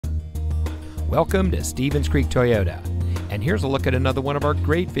Welcome to Stevens Creek Toyota, and here's a look at another one of our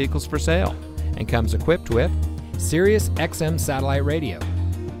great vehicles for sale, and comes equipped with Sirius XM satellite radio,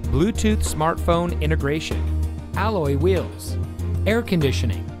 Bluetooth smartphone integration, alloy wheels, air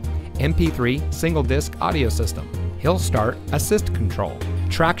conditioning, MP3 single disc audio system, hill start assist control,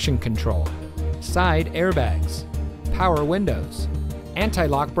 traction control, side airbags, power windows,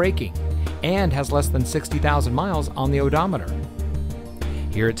 anti-lock braking, and has less than 60,000 miles on the odometer.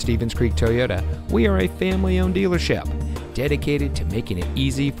 Here at Stevens Creek Toyota, we are a family-owned dealership dedicated to making it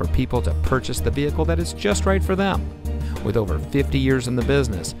easy for people to purchase the vehicle that is just right for them. With over 50 years in the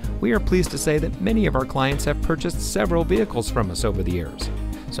business, we are pleased to say that many of our clients have purchased several vehicles from us over the years.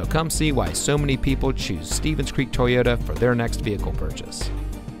 So come see why so many people choose Stevens Creek Toyota for their next vehicle purchase.